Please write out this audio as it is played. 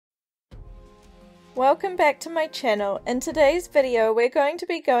Welcome back to my channel. In today's video we're going to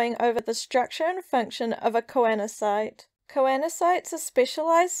be going over the structure and function of a choanocyte. Choanocytes are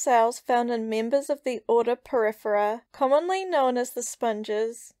specialized cells found in members of the order Porifera, commonly known as the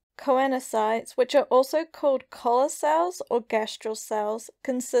sponges. Choanocytes, which are also called collar cells or gastral cells,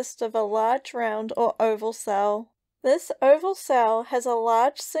 consist of a large round or oval cell. This oval cell has a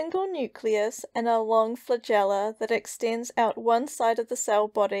large single nucleus and a long flagella that extends out one side of the cell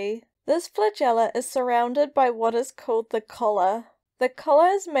body. This flagella is surrounded by what is called the collar. The collar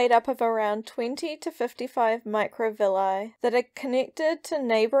is made up of around 20 to 55 microvilli that are connected to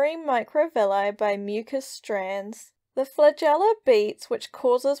neighboring microvilli by mucous strands. The flagella beats, which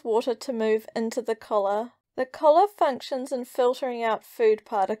causes water to move into the collar. The collar functions in filtering out food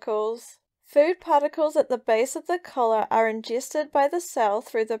particles. Food particles at the base of the collar are ingested by the cell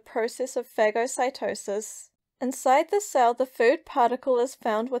through the process of phagocytosis. Inside the cell, the food particle is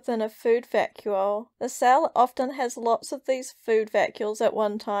found within a food vacuole. The cell often has lots of these food vacuoles at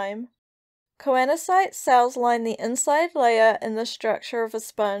one time. Choanocyte cells line the inside layer in the structure of a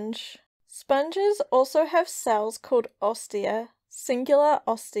sponge. Sponges also have cells called ostia, singular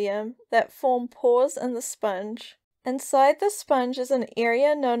ostium, that form pores in the sponge. Inside the sponge is an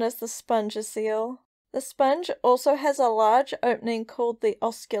area known as the spongocoel. The sponge also has a large opening called the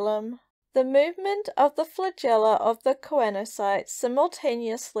osculum. The movement of the flagella of the choanocyte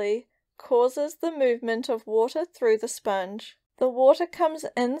simultaneously causes the movement of water through the sponge. The water comes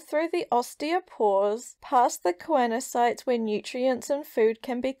in through the ostia pores, past the choanocytes where nutrients and food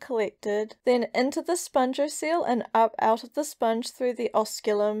can be collected, then into the spongocoel and up out of the sponge through the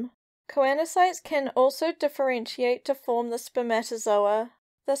osculum. Choanocytes can also differentiate to form the spermatozoa.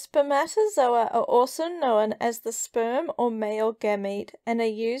 The spermatozoa are also known as the sperm or male gamete and are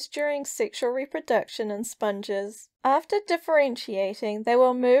used during sexual reproduction in sponges. After differentiating, they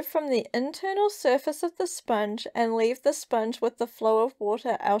will move from the internal surface of the sponge and leave the sponge with the flow of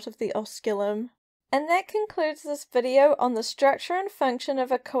water out of the osculum. And that concludes this video on the structure and function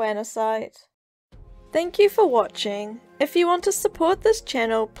of a choanocyte. Thank you for watching. If you want to support this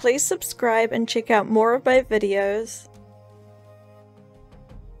channel, please subscribe and check out more of my videos.